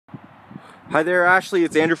Hi there, Ashley.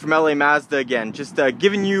 It's Andrew from LA Mazda again. Just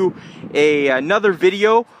giving you another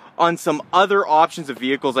video on some other options of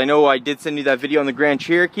vehicles. I know I did send you that video on the Grand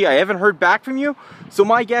Cherokee. I haven't heard back from you, so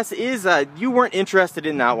my guess is you weren't interested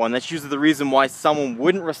in that one. That's usually the reason why someone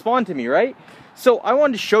wouldn't respond to me, right? So I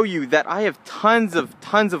wanted to show you that I have tons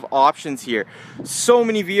of options here. So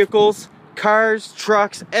many vehicles, cars,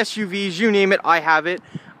 trucks, SUVs, you name it, I have it.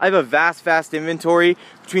 I have a vast inventory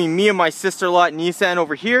between me and my sister lot Nissan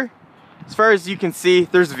over here. As far as you can see,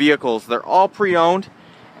 there's vehicles. They're all pre-owned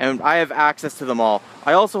and I have access to them all.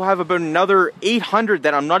 I also have about another 800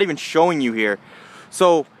 that I'm not even showing you here.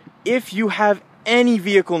 So if you have any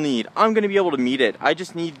vehicle need, I'm going to be able to meet it. I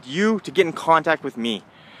just need you to get in contact with me.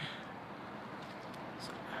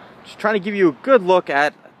 Just trying to give you a good look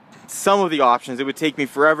at some of the options. It would take me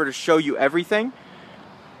forever to show you everything.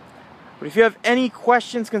 But if you have any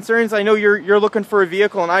questions, concerns, I know you're looking for a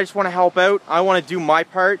vehicle and I just want to help out. I want to do my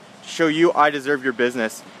part to show you I deserve your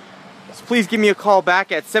business. So please give me a call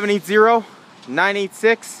back at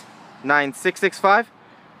 780-986-9665.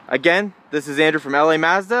 Again, this is Andrew from LA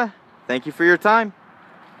Mazda. Thank you for your time.